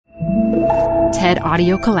TED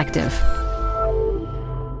Audio Collective.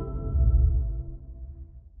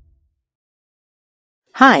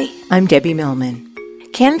 Hi, I'm Debbie Millman.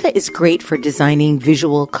 Canva is great for designing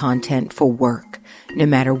visual content for work, no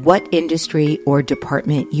matter what industry or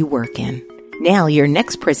department you work in. Now, your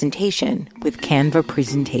next presentation with Canva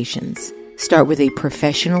Presentations. Start with a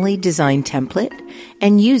professionally designed template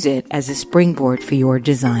and use it as a springboard for your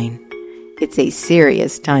design. It's a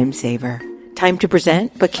serious time saver. Time to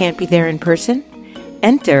present but can't be there in person?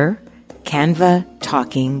 Enter Canva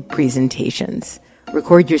Talking Presentations.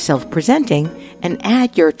 Record yourself presenting and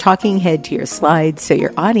add your talking head to your slides so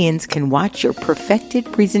your audience can watch your perfected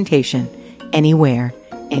presentation anywhere,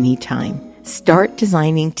 anytime. Start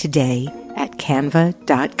designing today at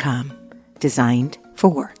canva.com. Designed for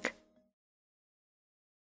work.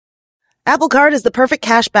 Apple Card is the perfect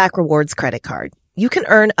cashback rewards credit card. You can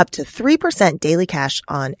earn up to 3% daily cash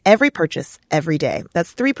on every purchase every day.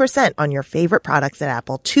 That's 3% on your favorite products at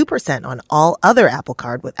Apple, 2% on all other Apple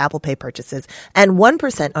Card with Apple Pay purchases, and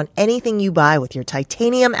 1% on anything you buy with your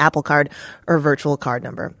titanium Apple Card or virtual card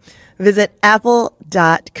number. Visit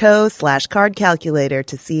apple.co/card calculator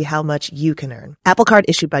to see how much you can earn. Apple Card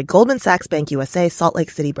issued by Goldman Sachs Bank USA, Salt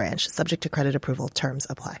Lake City branch. Subject to credit approval. Terms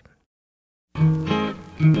apply.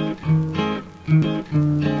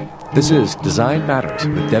 This is Design Matters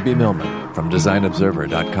with Debbie Millman from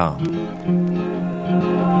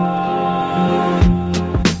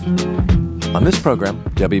DesignObserver.com. On this program,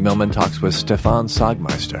 Debbie Millman talks with Stefan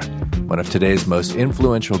Sagmeister, one of today's most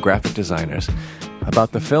influential graphic designers,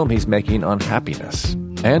 about the film he's making on happiness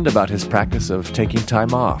and about his practice of taking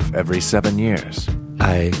time off every 7 years.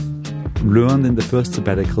 I learned in the first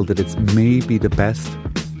sabbatical that it's maybe the best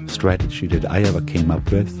strategy that I ever came up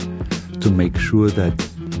with to make sure that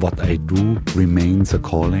what I do remains a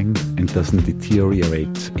calling and doesn't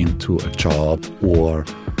deteriorate into a job or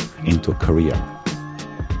into a career.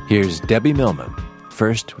 Here's Debbie Millman,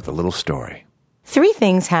 first with a little story. 3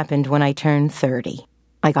 things happened when I turned 30.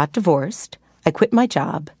 I got divorced, I quit my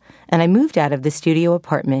job, and I moved out of the studio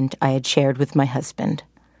apartment I had shared with my husband.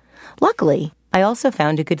 Luckily, I also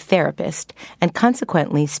found a good therapist and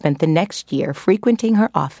consequently spent the next year frequenting her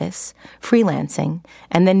office, freelancing,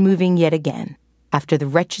 and then moving yet again after the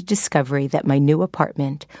wretched discovery that my new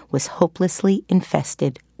apartment was hopelessly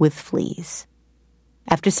infested with fleas.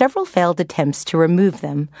 After several failed attempts to remove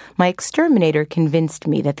them, my exterminator convinced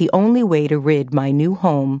me that the only way to rid my new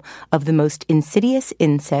home of the most insidious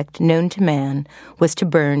insect known to man was to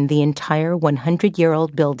burn the entire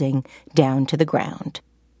 100-year-old building down to the ground.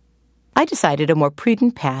 I decided a more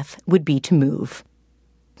prudent path would be to move.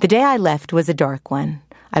 The day I left was a dark one.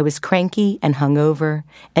 I was cranky and hungover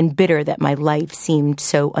and bitter that my life seemed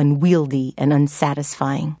so unwieldy and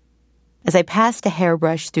unsatisfying. As I passed a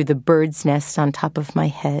hairbrush through the bird's nest on top of my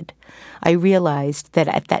head, I realized that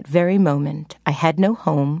at that very moment I had no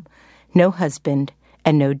home, no husband,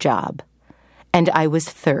 and no job. And I was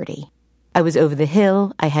 30. I was over the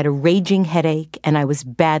hill, I had a raging headache, and I was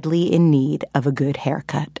badly in need of a good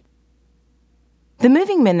haircut. The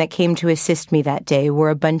moving men that came to assist me that day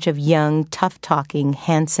were a bunch of young, tough-talking,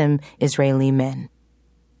 handsome Israeli men.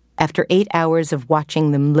 After 8 hours of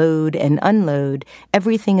watching them load and unload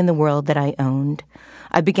everything in the world that I owned,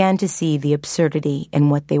 I began to see the absurdity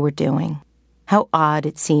in what they were doing. How odd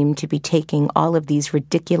it seemed to be taking all of these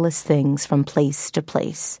ridiculous things from place to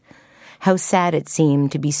place. How sad it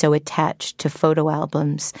seemed to be so attached to photo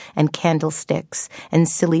albums and candlesticks and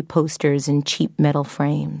silly posters in cheap metal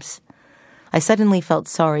frames. I suddenly felt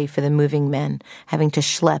sorry for the moving men, having to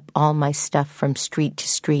schlep all my stuff from street to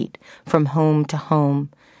street, from home to home,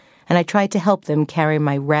 and I tried to help them carry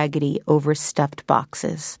my raggedy, overstuffed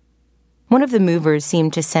boxes. One of the movers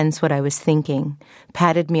seemed to sense what I was thinking,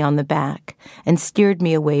 patted me on the back, and steered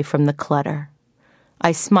me away from the clutter.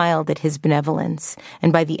 I smiled at his benevolence,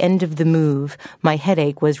 and by the end of the move, my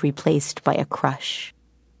headache was replaced by a crush.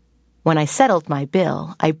 When I settled my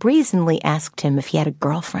bill, I brazenly asked him if he had a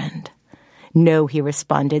girlfriend. "No," he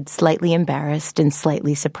responded, slightly embarrassed and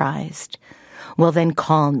slightly surprised. "Well, then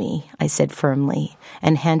call me," I said firmly,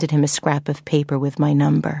 and handed him a scrap of paper with my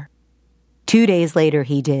number. 2 days later,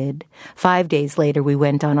 he did. 5 days later, we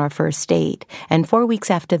went on our first date, and 4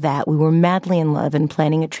 weeks after that, we were madly in love and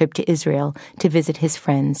planning a trip to Israel to visit his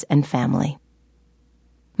friends and family.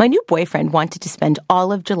 My new boyfriend wanted to spend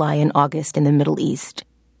all of July and August in the Middle East.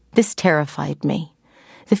 This terrified me.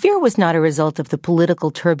 The fear was not a result of the political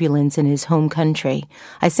turbulence in his home country.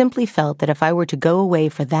 I simply felt that if I were to go away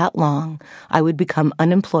for that long, I would become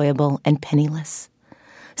unemployable and penniless.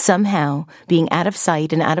 Somehow, being out of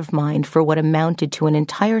sight and out of mind for what amounted to an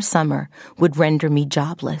entire summer would render me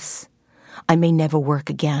jobless. I may never work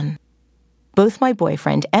again. Both my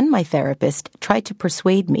boyfriend and my therapist tried to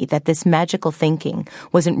persuade me that this magical thinking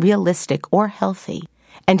wasn't realistic or healthy,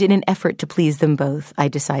 and in an effort to please them both, I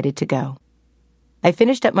decided to go. I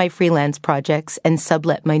finished up my freelance projects and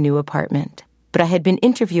sublet my new apartment. But I had been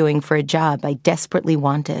interviewing for a job I desperately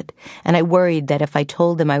wanted, and I worried that if I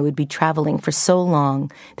told them I would be traveling for so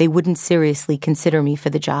long, they wouldn't seriously consider me for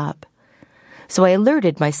the job. So I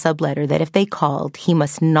alerted my subletter that if they called, he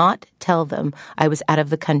must not tell them I was out of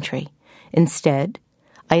the country. Instead,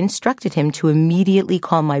 I instructed him to immediately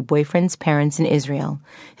call my boyfriend's parents in Israel,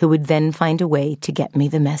 who would then find a way to get me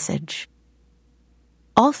the message.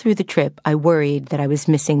 All through the trip, I worried that I was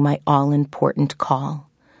missing my all-important call.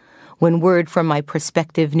 When word from my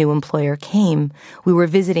prospective new employer came, we were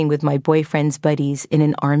visiting with my boyfriend's buddies in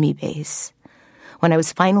an army base. When I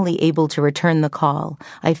was finally able to return the call,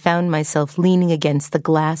 I found myself leaning against the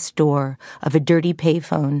glass door of a dirty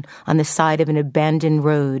payphone on the side of an abandoned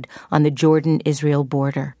road on the Jordan-Israel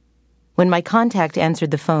border. When my contact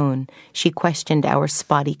answered the phone, she questioned our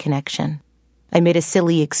spotty connection. I made a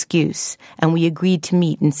silly excuse, and we agreed to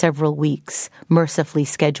meet in several weeks, mercifully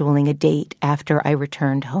scheduling a date after I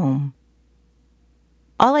returned home.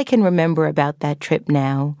 All I can remember about that trip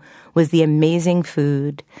now was the amazing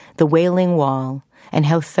food, the Wailing Wall, and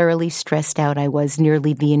how thoroughly stressed out I was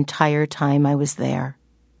nearly the entire time I was there.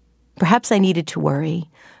 Perhaps I needed to worry.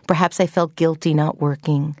 Perhaps I felt guilty not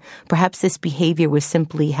working. Perhaps this behavior was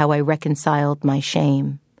simply how I reconciled my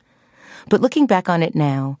shame. But looking back on it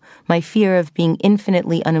now, my fear of being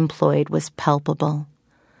infinitely unemployed was palpable.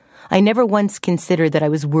 I never once considered that I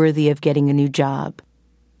was worthy of getting a new job.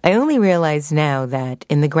 I only realize now that,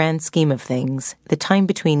 in the grand scheme of things, the time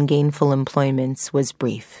between gainful employments was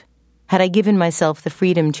brief. Had I given myself the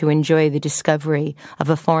freedom to enjoy the discovery of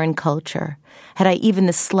a foreign culture, had I even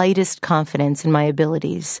the slightest confidence in my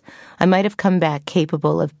abilities, I might have come back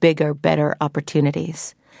capable of bigger, better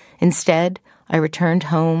opportunities. Instead, I returned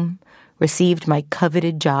home, received my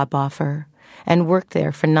coveted job offer, and worked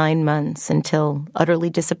there for 9 months until, utterly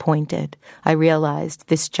disappointed, I realized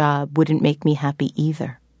this job wouldn't make me happy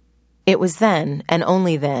either. It was then, and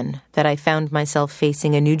only then, that I found myself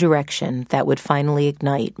facing a new direction that would finally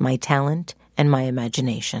ignite my talent and my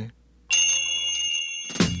imagination.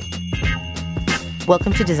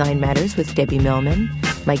 Welcome to Design Matters with Debbie Millman.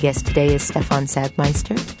 My guest today is Stefan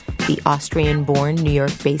Sagmeister, the Austrian-born, New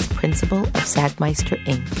York-based principal of Sagmeister,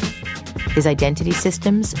 Inc. His identity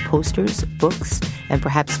systems, posters, books, and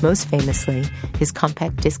perhaps most famously, his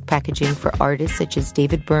compact disc packaging for artists such as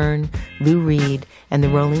David Byrne, Lou Reed, and the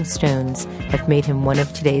Rolling Stones have made him one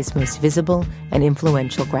of today's most visible and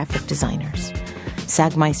influential graphic designers.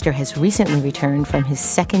 Sagmeister has recently returned from his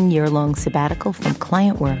second year-long sabbatical from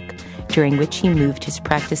client work, during which he moved his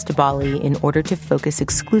practice to Bali in order to focus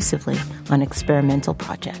exclusively on experimental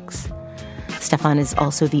projects. Stefan is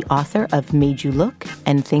also the author of Made You Look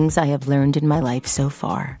and Things I Have Learned in My Life So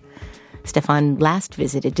Far. Stefan last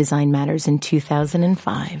visited Design Matters in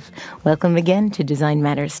 2005. Welcome again to Design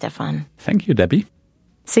Matters, Stefan. Thank you, Debbie.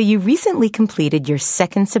 So you recently completed your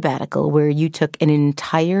second sabbatical where you took an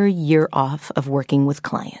entire year off of working with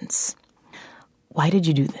clients. Why did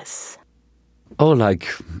you do this?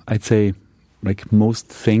 I'd say, like most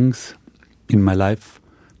things in my life,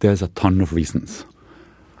 there's a ton of reasons.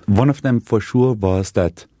 One of them for sure was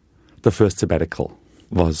that the first sabbatical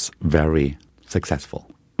was very successful.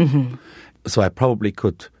 Mm-hmm. So I probably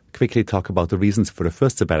could quickly talk about the reasons for the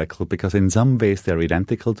first sabbatical because in some ways they're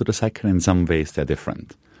identical to the second, in some ways they're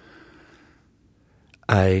different.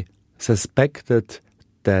 I suspected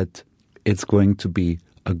that it's going to be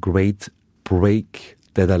a great break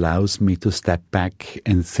that allows me to step back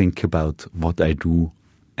and think about what I do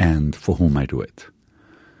and for whom I do it.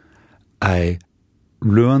 I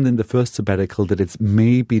learned in the first sabbatical that it's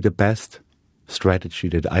maybe the best strategy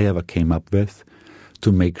that I ever came up with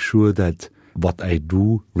to make sure that what I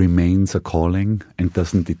do remains a calling and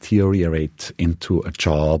doesn't deteriorate into a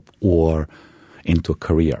job or into a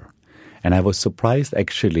career. And I was surprised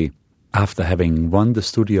actually after having run the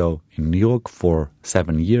studio in New York for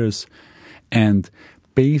 7 years and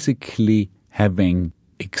basically having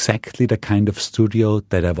exactly the kind of studio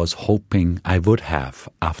that I was hoping I would have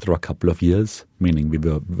after a couple of years, meaning we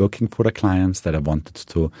were working for the clients that I wanted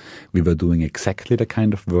to. We were doing exactly the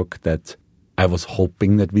kind of work that I was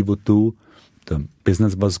hoping that we would do. The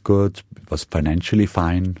business was good, it was financially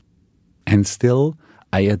fine, and still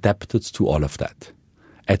I adapted to all of that.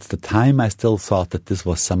 At the time, I still thought that this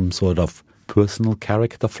was some sort of personal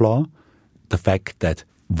character flaw, the fact that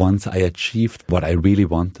once I achieved what I really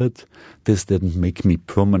wanted, this didn't make me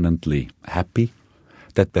permanently happy,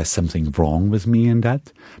 that there's something wrong with me in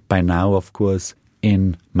that. By now, of course,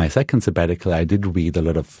 in my second sabbatical, I did read a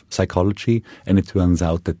lot of psychology, and it turns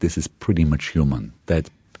out that this is pretty much human, that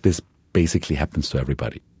this basically happens to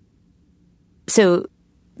everybody. So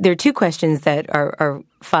there are two questions that are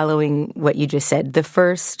following what you just said. The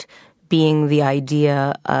first being the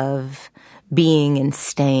idea of being and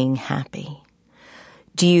staying happy.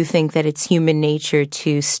 Do you think that it's human nature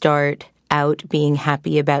to start out being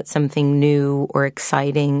happy about something new or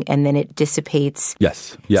exciting and then it dissipates?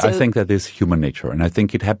 Yes. Yeah, I think that is human nature. And I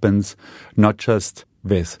think it happens not just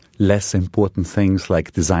with less important things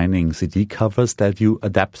like designing CD covers that you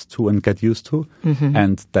adapt to and get used to,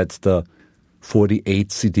 and that the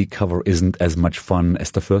 48 CD cover isn't as much fun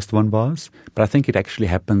as the first one was. But I think it actually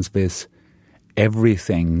happens with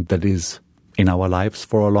everything that is in our lives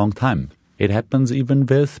for a long time. It happens even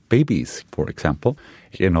with babies, for example.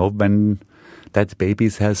 When that baby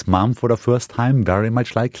says mom for the first time, very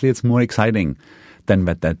much likely it's more exciting than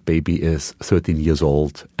when that baby is 13 years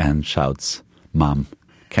old and shouts, Mom,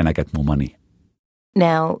 can I get more money?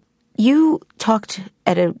 Now, you talked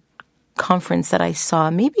at a conference that I saw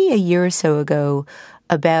maybe a year or so ago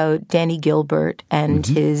about Danny Gilbert and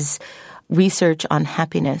his research on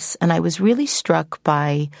happiness. And I was really struck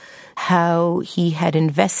by how he had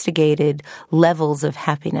investigated levels of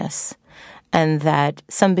happiness, and that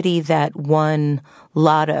somebody that won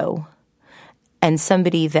lotto and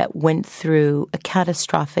somebody that went through a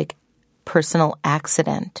catastrophic personal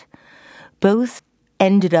accident both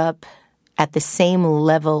ended up at the same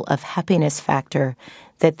level of happiness factor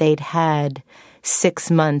that they'd had 6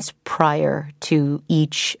 months prior to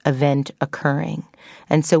each event occurring.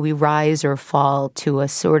 And so we rise or fall to a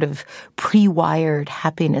sort of pre-wired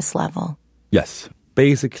happiness level. Yes.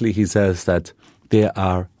 Basically, he says that there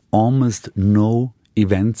are almost no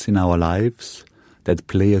events in our lives that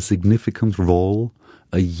play a significant role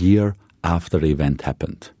a year after the event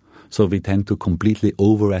happened. So we tend to completely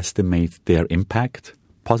overestimate their impact,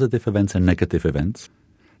 positive events and negative events.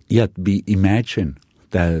 Yet we imagine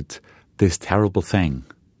that this terrible thing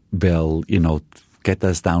will, get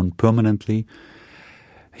us down permanently.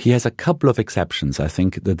 He has a couple of exceptions. I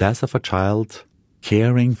think the death of a child,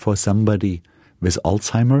 caring for somebody with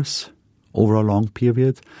Alzheimer's over a long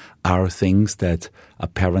period are things that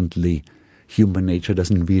apparently human nature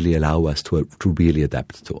doesn't really allow us to really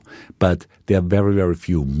adapt to. But there are very, very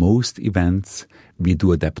few. Most events we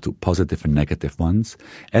do adapt to, positive and negative ones,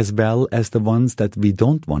 as well as the ones that we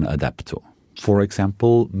don't want to adapt to. For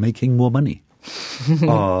example, making more money.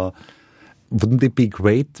 Wouldn't it be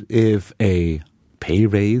great if a pay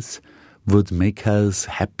raise would make us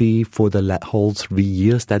happy for the whole 3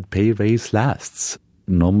 years that pay raise lasts?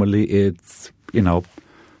 Normally it's,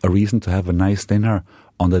 a reason to have a nice dinner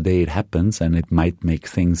on the day it happens, and it might make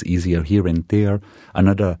things easier here and there.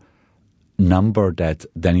 Another number that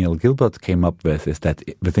Daniel Gilbert came up with is that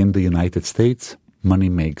within the United States, money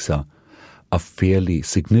makes a fairly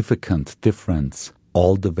significant difference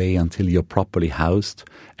all the way until you're properly housed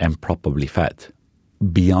and properly fed.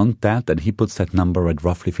 Beyond that, and he puts that number at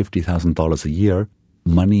roughly $50,000 a year,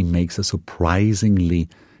 money makes a surprisingly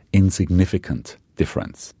insignificant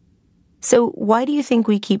difference. So why do you think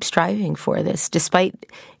we keep striving for this, despite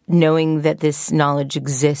knowing that this knowledge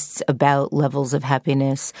exists about levels of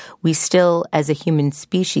happiness? We still, as a human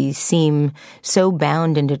species, seem so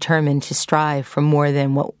bound and determined to strive for more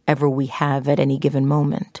than whatever we have at any given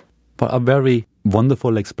moment. But a very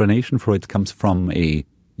wonderful explanation for it comes from a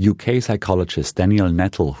UK psychologist, Daniel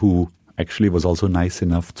Nettle, who actually was also nice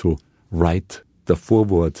enough to write the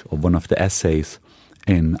foreword of one of the essays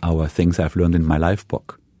in our Things I've Learned in My Life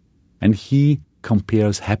book. And he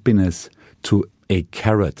compares happiness to a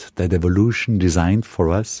carrot that evolution designed for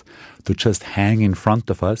us to just hang in front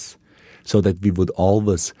of us so that we would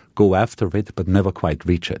always go after it but never quite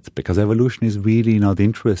reach it. Because evolution is really not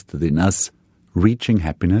interested in us reaching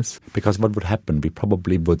happiness, because what would happen? We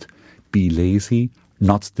probably would be lazy,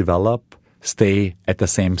 not develop, stay at the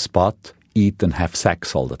same spot, eat and have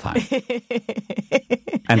sex all the time.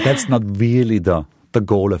 And that's not really the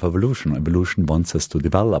goal of evolution. Evolution wants us to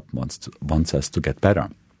develop, wants us to get better.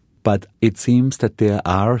 But it seems that there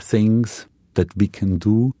are things that we can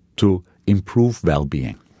do to improve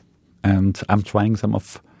well-being. And I'm trying some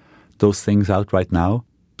of those things out right now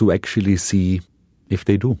to actually see if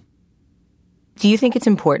they do. Do you think it's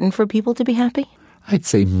important for people to be happy? I'd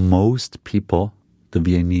say most people, the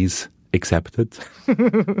Viennese accepted,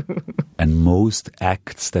 and most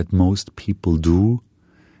acts that most people do,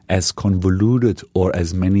 as convoluted or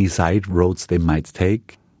as many side roads they might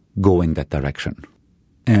take, go in that direction.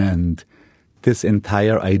 And this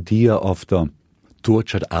entire idea of the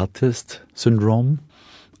tortured artist syndrome,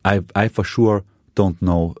 I for sure don't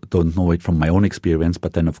know it from my own experience,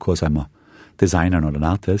 but then of course I'm a designer, not an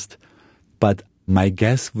artist. But my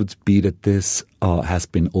guess would be that this has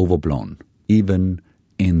been overblown, even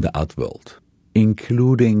in the art world,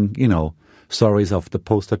 including, stories of the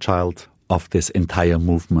poster child of this entire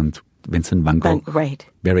movement, Vincent van Gogh, right,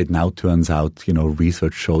 where it now turns out,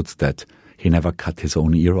 research showed that he never cut his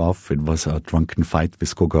own ear off. It was a drunken fight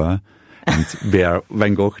with Gauguin, and where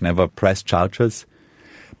Van Gogh never pressed charges.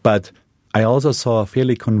 But I also saw a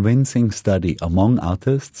fairly convincing study among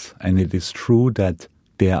artists, and it is true that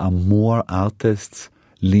there are more artists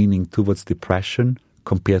leaning towards depression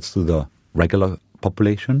compared to the regular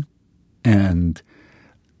population. And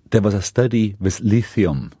there was a study with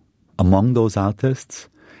lithium among those artists,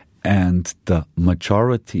 and the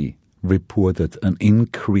majority reported an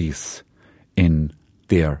increase in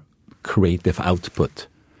their creative output,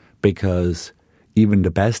 because even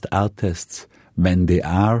the best artists, when they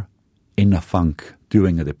are in a funk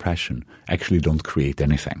during a depression, actually don't create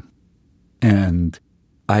anything. And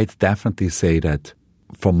I'd definitely say that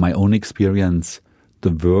from my own experience,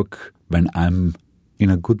 the work when I'm in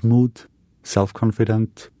a good mood,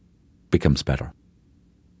 self-confident, becomes better.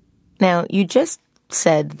 Now, you just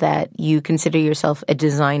said that you consider yourself a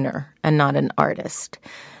designer and not an artist.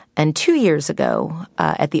 And 2 years ago,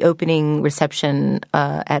 at the opening reception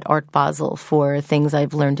at Art Basel for Things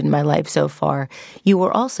I've Learned in My Life So Far, you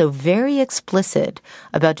were also very explicit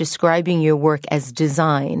about describing your work as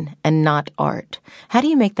design and not art. How do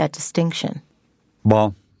you make that distinction?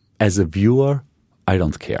 Well, as a viewer, I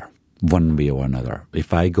don't care one way or another.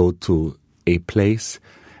 If I go to a place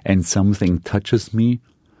and something touches me,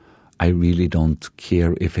 I really don't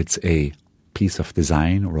care if it's a piece of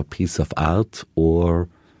design or a piece of art or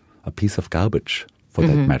a piece of garbage, for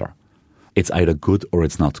that matter. It's either good or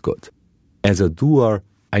it's not good. As a doer,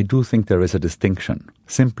 I do think there is a distinction,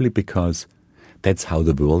 simply because that's how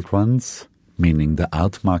the world runs, meaning the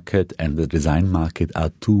art market and the design market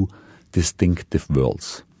are two distinctive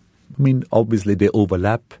worlds. I mean, obviously they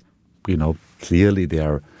overlap. Clearly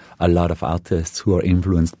there are a lot of artists who are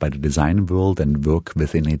influenced by the design world and work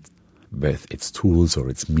within it with its tools or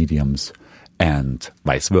its mediums, and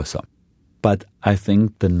vice versa. But I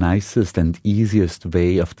think the nicest and easiest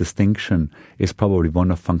way of distinction is probably one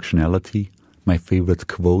of functionality. My favorite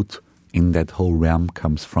quote in that whole realm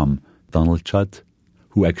comes from Donald Judd,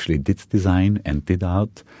 who actually did design and did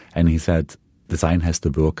art, and he said, design has to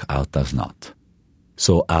work, art does not.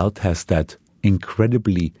 So art has that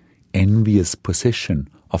incredibly envious position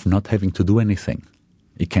of not having to do anything.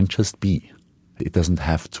 It can just be. It doesn't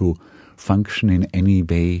have to function in any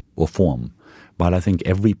way or form. But I think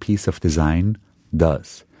every piece of design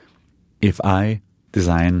does. If I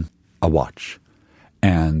design a watch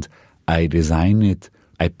and I design it,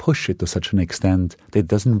 I push it to such an extent that it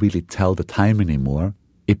doesn't really tell the time anymore,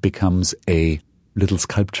 it becomes a little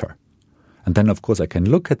sculpture. And then, of course, I can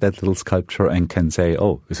look at that little sculpture and can say,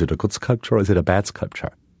 oh, is it a good sculpture or is it a bad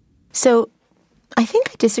sculpture? So I think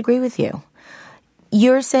I disagree with you.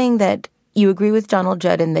 You're saying that you agree with Donald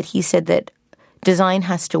Judd in that he said that design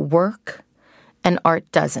has to work and art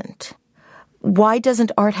doesn't. Why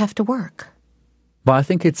doesn't art have to work? Well, I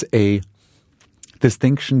think it's a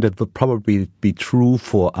distinction that would probably be true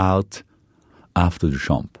for art after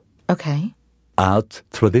Duchamp. Okay. Art,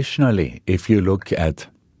 traditionally, if you look at,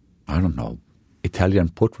 Italian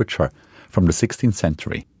portraiture from the 16th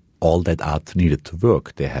century, all that art needed to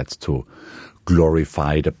work. They had to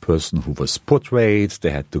glorify the person who was portrayed,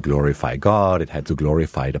 they had to glorify God, it had to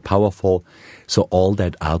glorify the powerful. So all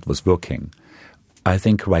that art was working. I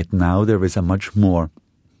think right now there is a much more,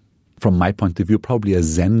 from my point of view, probably a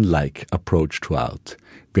Zen-like approach to art,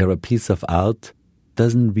 where a piece of art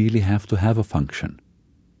doesn't really have to have a function.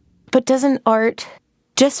 But doesn't art,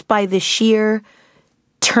 just by the sheer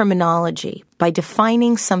terminology, by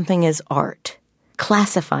defining something as art,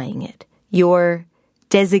 classifying it, you're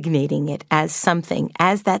designating it as something.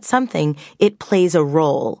 As that something, it plays a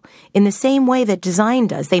role. In the same way that design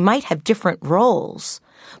does. They might have different roles,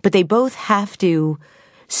 but they both have to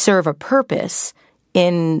serve a purpose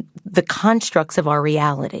in the constructs of our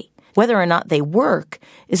reality. Whether or not they work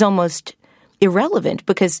is almost irrelevant,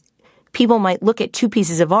 because people might look at two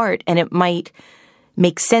pieces of art and it might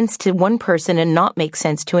make sense to one person and not make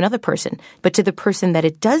sense to another person. But to the person that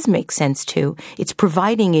it does make sense to, it's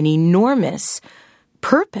providing an enormous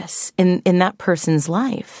purpose in that person's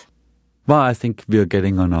life. Well, I think we're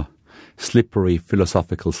getting on a slippery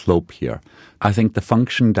philosophical slope here. I think the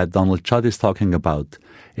function that Donald Judd is talking about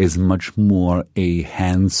is much more a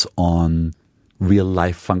hands-on,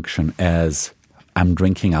 real-life function, as I'm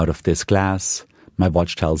drinking out of this glass, my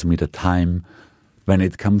watch tells me the time. When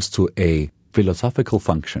it comes to a philosophical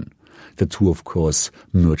function, the two, of course,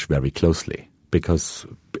 merge very closely. Because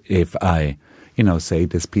if I, say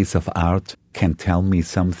this piece of art can tell me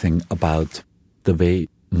something about the way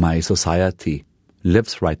my society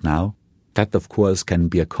lives right now, that, of course, can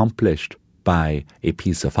be accomplished by a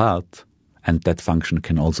piece of art, and that function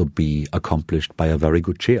can also be accomplished by a very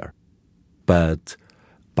good chair. But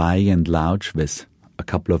by and large, with a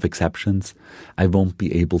couple of exceptions, I won't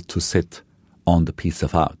be able to sit on the piece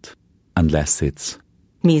of art unless it's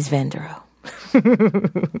Mies van der Rohe.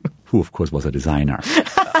 Who, of course, was a designer.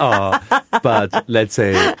 But let's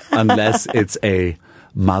say, unless it's a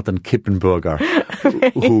Martin Kippenberger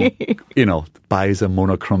who, buys a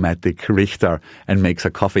monochromatic Richter and makes a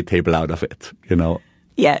coffee table out of it,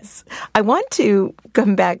 Yes. I want to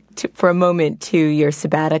come back for a moment to your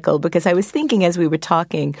sabbatical, because I was thinking as we were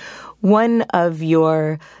talking, one of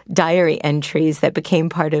your diary entries that became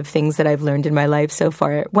part of things that I've learned in my life so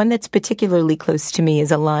far, one that's particularly close to me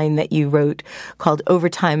is a line that you wrote called, "Over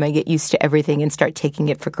time, I get used to everything and start taking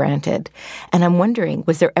it for granted." And I'm wondering,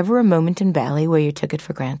 was there ever a moment in Bali where you took it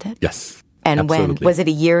for granted? Yes. And absolutely. When? Was it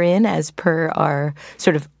a year in, as per our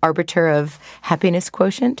sort of arbiter of happiness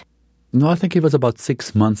quotient? No, I think it was about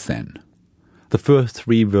 6 months then. The first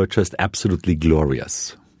 3 were just absolutely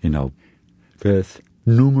glorious, with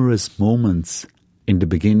numerous moments in the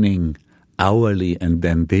beginning, hourly and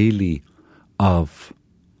then daily, of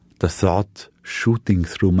the thought shooting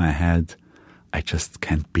through my head, I just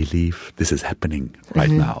can't believe this is happening right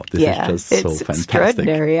now. This is just so it's fantastic.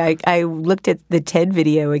 Extraordinary. I looked at the TED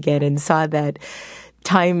video again and saw that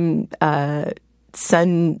time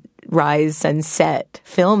sunrise, sunset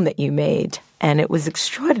film that you made. And it was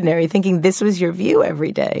extraordinary, thinking this was your view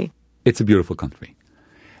every day. It's a beautiful country.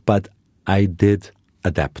 But I did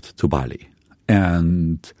adapt to Bali.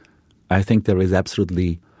 And I think there is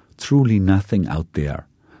absolutely, truly nothing out there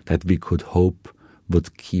that we could hope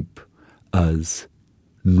would keep us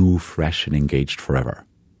new, fresh, and engaged forever.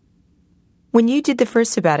 When you did the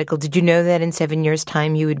first sabbatical, did you know that in 7 years'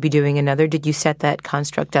 time you would be doing another? Did you set that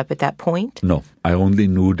construct up at that point? No, I only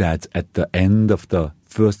knew that at the end of the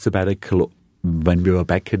first sabbatical, when we were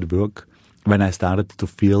back at work, when I started to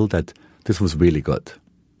feel that this was really good,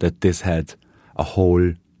 that this had a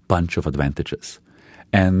whole bunch of advantages.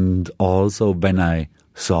 And also when I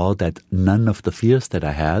saw that none of the fears that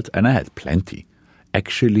I had, and I had plenty,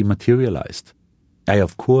 actually materialized. I,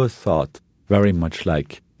 of course, thought very much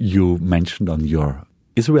like you mentioned on your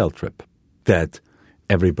Israel trip, that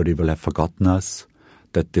everybody will have forgotten us,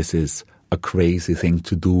 that this is a crazy thing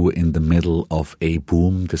to do in the middle of a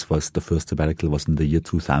boom. This was the first sabbatical, was in the year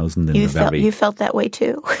 2000. You felt that way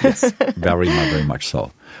too? Yes, very much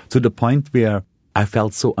so. To the point where I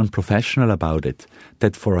felt so unprofessional about it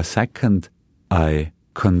that for a second I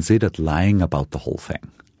considered lying about the whole thing.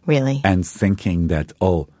 Really? And thinking that,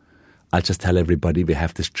 I'll just tell everybody we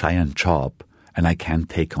have this giant job and I can't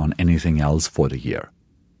take on anything else for the year.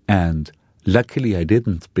 And luckily I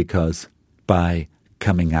didn't, because by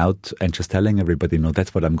coming out and just telling everybody, no,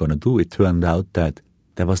 that's what I'm going to do, it turned out that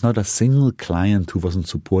there was not a single client who wasn't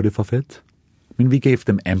supportive of it. I mean, we gave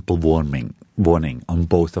them ample warning on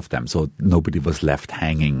both of them, so nobody was left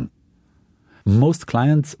hanging. Most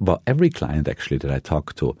clients, well, every client actually that I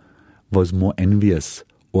talked to was more envious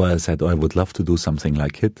or said, I would love to do something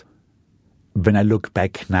like it. When I look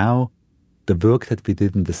back now, the work that we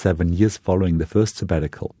did in the 7 years following the first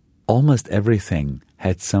sabbatical, almost everything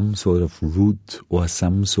had some sort of root or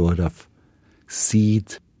some sort of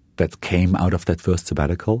seed that came out of that first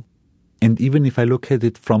sabbatical. And even if I look at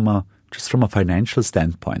it from a financial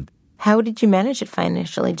standpoint. How did you manage it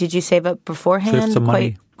financially? Did you save up beforehand? Saved some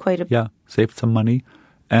money. Yeah, saved some money.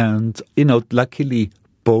 And, luckily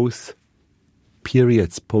both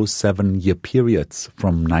periods, post 7-year periods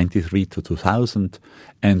from 93 to 2000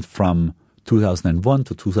 and from 2001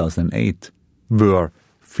 to 2008 were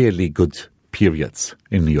fairly good periods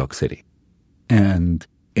in New York City. And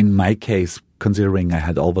in my case, considering I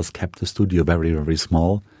had always kept the studio very, very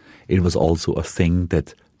small, it was also a thing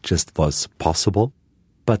that just was possible.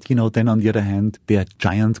 But, then on the other hand, there are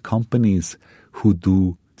giant companies who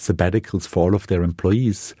do sabbaticals for all of their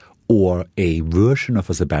employees, or a version of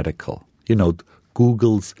a sabbatical.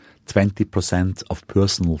 Google's 20% of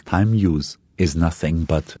personal time use is nothing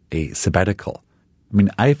but a sabbatical. I mean,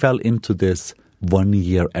 I fell into this 1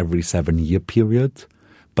 year every 7-year period,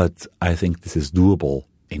 but I think this is doable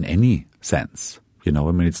in any sense.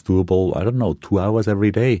 It's doable, 2 hours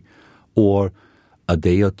every day or a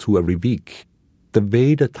day or two every week. The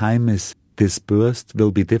way the time is dispersed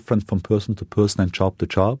will be different from person to person and job to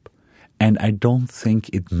job, and I don't think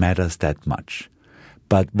it matters that much.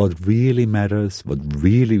 But what really matters, what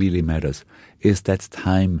really, really matters, is that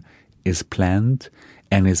time is planned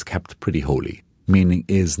and is kept pretty holy, meaning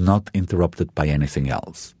is not interrupted by anything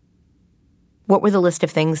else. What were the list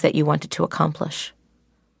of things that you wanted to accomplish?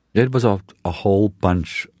 It was a whole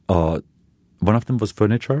bunch. One of them was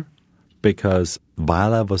furniture, because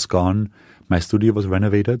while I was gone, my studio was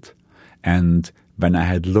renovated. And when I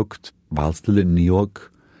had looked, while still in New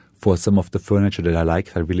York, for some of the furniture that I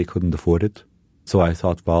liked, I really couldn't afford it. So I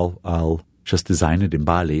thought, well, I'll just design it in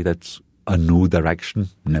Bali. That's a new direction.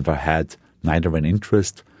 Never had neither an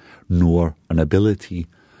interest nor an ability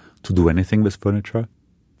to do anything with furniture.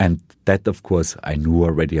 And that, of course, I knew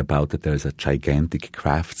already about, that there's a gigantic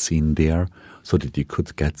craft scene there so that you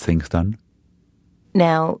could get things done.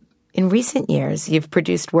 Now, in recent years, you've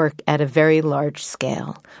produced work at a very large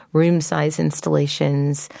scale, room-size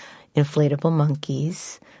installations, inflatable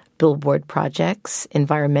monkeys, billboard projects,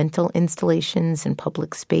 environmental installations in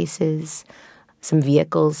public spaces, some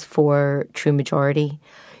vehicles for True Majority.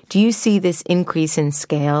 Do you see this increase in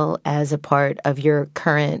scale as a part of your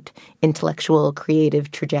current intellectual,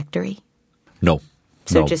 creative trajectory? No.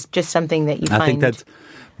 So no. just something that you find... I think that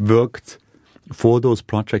worked for those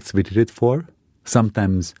projects we did it for.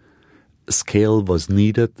 Sometimes scale was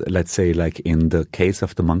needed, let's say like in the case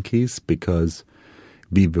of the monkeys, because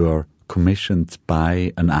we were commissioned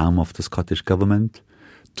by an arm of the Scottish government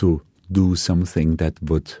to do something that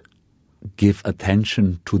would give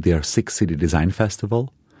attention to their six-city design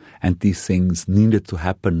festival. And these things needed to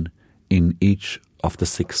happen in each of the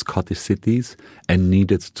 6 Scottish cities and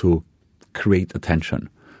needed to create attention.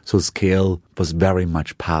 So scale was very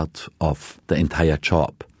much part of the entire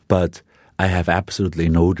job. But I have absolutely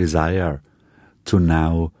no desire to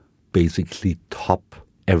now basically top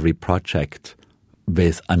every project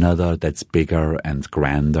with another that's bigger and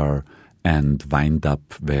grander and wind up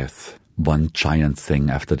with one giant thing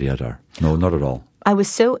after the other. No, not at all. I was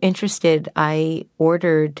so interested, I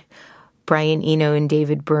ordered Brian Eno and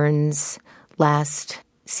David Byrne's last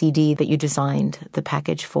CD that you designed the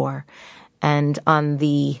package for. And on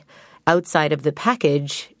the outside of the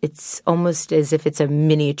package, it's almost as if it's a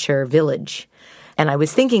miniature village. And I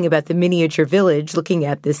was thinking about the miniature village, looking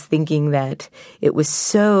at this, thinking that it was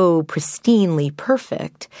so pristinely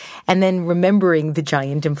perfect, and then remembering the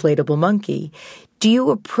giant inflatable monkey. Do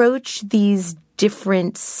you approach these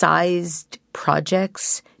different sized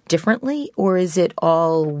projects differently, or is it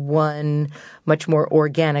all one much more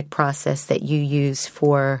organic process that you use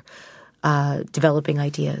for developing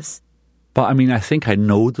ideas? But I mean, I think I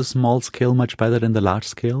know the small scale much better than the large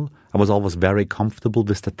scale. I was always very comfortable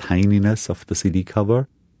with the tininess of the CD cover.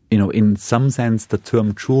 You know, in some sense, the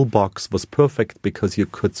term jewel box was perfect because you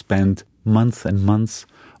could spend months and months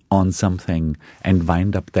on something and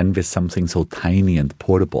wind up then with something so tiny and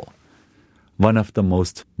portable. One of the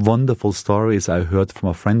most wonderful stories I heard from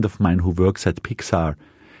a friend of mine who works at Pixar,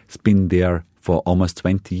 has been there for almost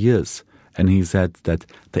 20 years. And he said that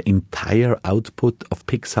the entire output of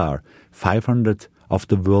Pixar, 500 of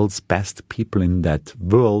the world's best people in that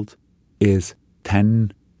world, is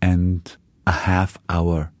 10.5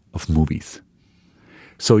 hours of movies.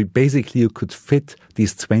 So basically you could fit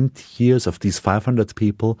these 20 years of these 500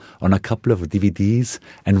 people on a couple of DVDs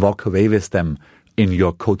and walk away with them in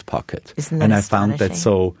your coat pocket. Isn't that and astonishing? I found that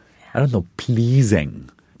so, I don't know, pleasing,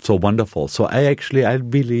 so wonderful. So I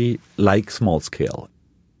really like small scale.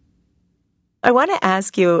 I want to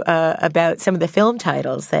ask you about some of the film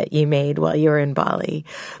titles that you made while you were in Bali,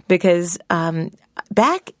 because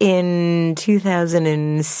back in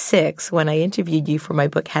 2006, when I interviewed you for my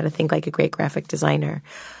book, How to Think Like a Great Graphic Designer,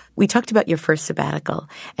 we talked about your first sabbatical,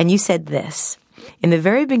 and you said this: in the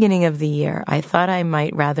very beginning of the year, I thought I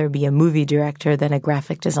might rather be a movie director than a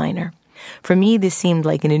graphic designer. For me, this seemed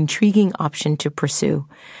like an intriguing option to pursue.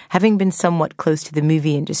 Having been somewhat close to the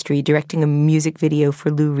movie industry, directing a music video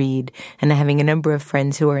for Lou Reed, and having a number of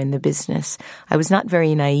friends who are in the business, I was not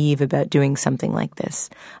very naive about doing something like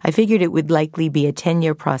this. I figured it would likely be a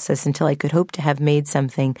 10-year process until I could hope to have made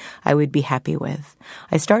something I would be happy with.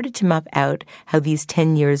 I started to map out how these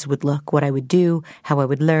 10 years would look, what I would do, how I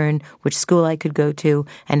would learn, which school I could go to,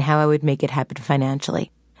 and how I would make it happen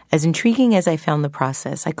financially. As intriguing as I found the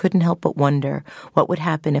process, I couldn't help but wonder what would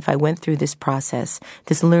happen if I went through this process,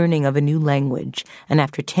 this learning of a new language, and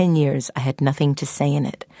after 10 years I had nothing to say in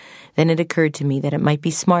it. Then it occurred to me that it might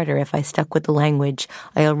be smarter if I stuck with the language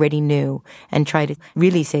I already knew and tried to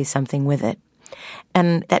really say something with it.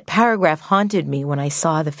 And that paragraph haunted me when I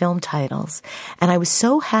saw the film titles. And I was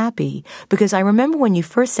so happy because I remember when you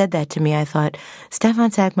first said that to me, I thought,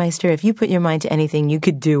 Stefan Sagmeister, if you put your mind to anything, you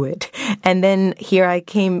could do it. And then here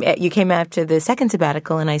you came after the second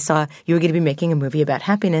sabbatical and I saw you were going to be making a movie about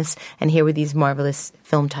happiness. And here were these marvelous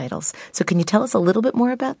film titles. So can you tell us a little bit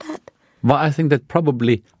more about that? Well, I think that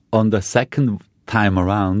probably on the second time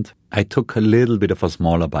around, I took a little bit of a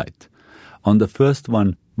smaller bite. On the first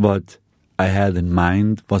one, what I had in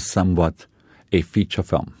mind was somewhat a feature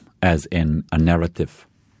film, as in a narrative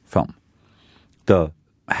film. The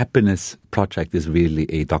Happiness Project is really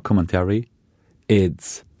a documentary.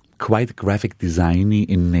 It's quite graphic designy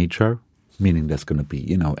in nature, meaning there's going to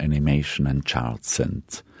be, animation and charts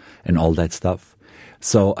and all that stuff.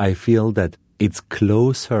 So I feel that it's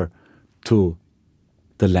closer to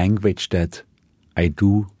the language that I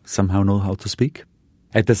do somehow know how to speak.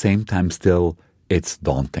 At the same time, still, it's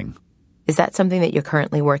daunting. Is that something that you're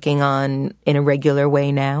currently working on in a regular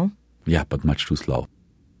way now? Yeah, but much too slow.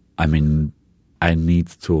 I mean, I need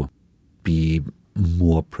to be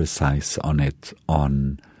more precise on it,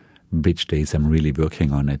 on which days I'm really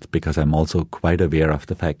working on it, because I'm also quite aware of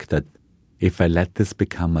the fact that if I let this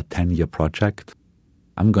become a 10-year project,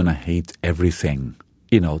 I'm going to hate everything,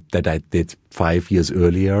 that I did 5 years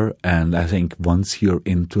earlier. And I think once you're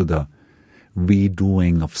into the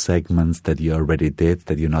redoing of segments that you already did,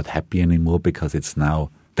 that you're not happy anymore because it's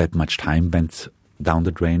now that much time went down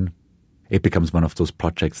the drain, it becomes one of those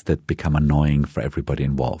projects that become annoying for everybody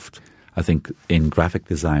involved. I think in graphic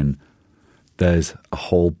design, there's a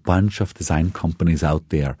whole bunch of design companies out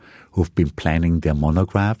there who've been planning their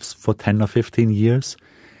monographs for 10 or 15 years.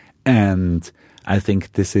 And I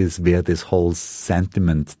think this is where this whole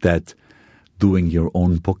sentiment that doing your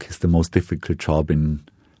own book is the most difficult job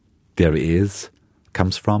there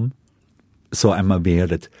comes from. So I'm aware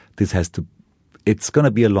that it's going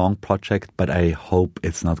to be a long project, but I hope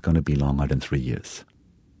it's not going to be longer than 3 years.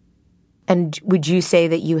 And would you say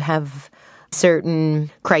that you have certain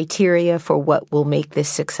criteria for what will make this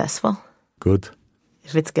successful? Good.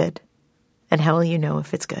 If it's good. And how will you know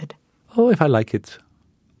if it's good? Oh, if I like it.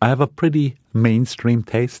 I have a pretty mainstream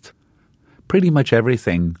taste. Pretty much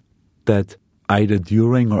everything that either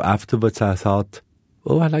during or afterwards I thought,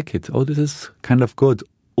 oh, I like it. Oh, this is kind of good.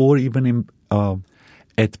 Or even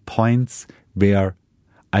at points where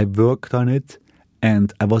I worked on it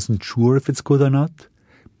and I wasn't sure if it's good or not,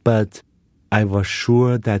 but I was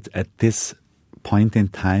sure that at this point in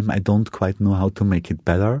time, I don't quite know how to make it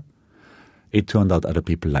better. It turned out other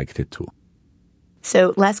people liked it too.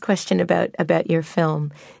 So last question about your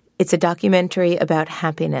film. It's a documentary about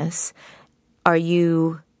happiness. Are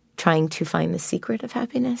you trying to find the secret of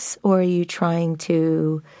happiness, or are you trying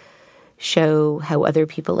to show how other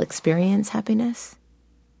people experience happiness?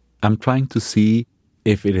 I'm trying to see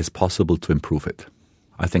if it is possible to improve it.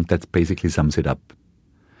 I think that basically sums it up.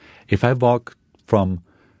 If I walk from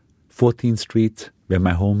 14th Street, where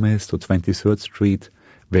my home is, to 23rd Street,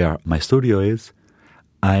 where my studio is,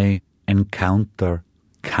 I encounter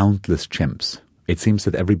countless gyms. It seems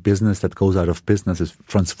that every business that goes out of business is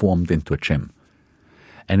transformed into a gym.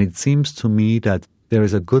 And it seems to me that there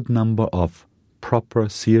is a good number of proper,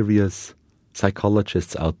 serious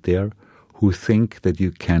psychologists out there who think that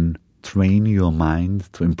you can train your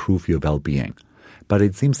mind to improve your well-being. But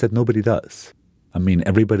it seems that nobody does. I mean,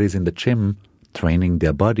 everybody's in the gym training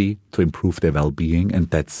their body to improve their well-being, and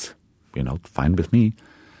that's, fine with me.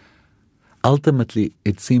 Ultimately,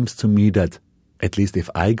 it seems to me that, at least if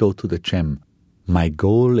I go to the gym, my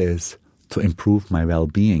goal is to improve my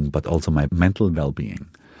well-being, but also my mental well-being.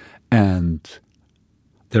 And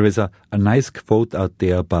there is a nice quote out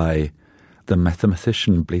there by the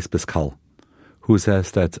mathematician Blaise Pascal, who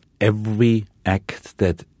says that every act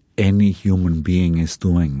that any human being is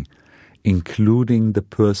doing, including the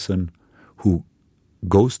person who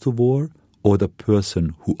goes to war or the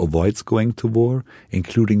person who avoids going to war,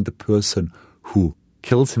 including the person who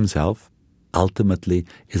kills himself, ultimately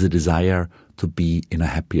is a desire to be in a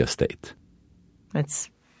happier state. That's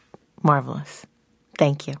marvelous.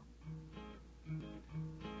 Thank you.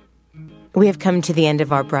 We have come to the end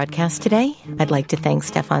of our broadcast today. I'd like to thank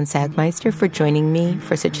Stefan Sagmeister for joining me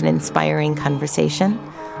for such an inspiring conversation.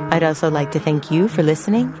 I'd also like to thank you for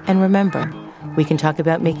listening. And remember, we can talk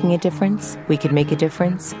about making a difference, we can make a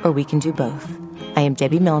difference, or we can do both. I am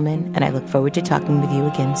Debbie Millman, and I look forward to talking with you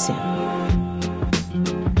again soon.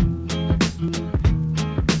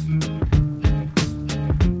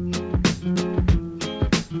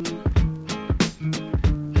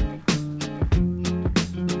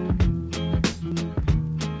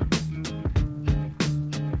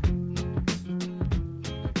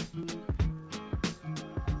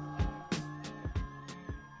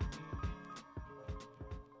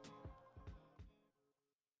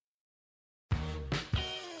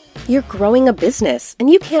 You're growing a business, and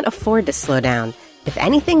you can't afford to slow down. If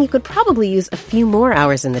anything, you could probably use a few more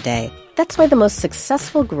hours in the day. That's why the most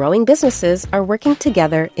successful growing businesses are working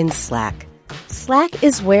together in Slack. Slack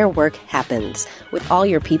is where work happens, with all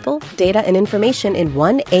your people, data, and information in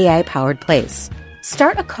one AI-powered place.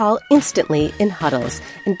 Start a call instantly in huddles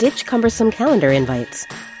and ditch cumbersome calendar invites.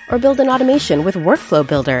 Or build an automation with Workflow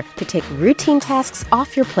Builder to take routine tasks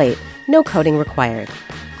off your plate. No coding required.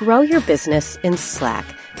 Grow your business in Slack.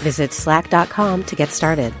 Visit slack.com to get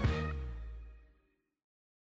started.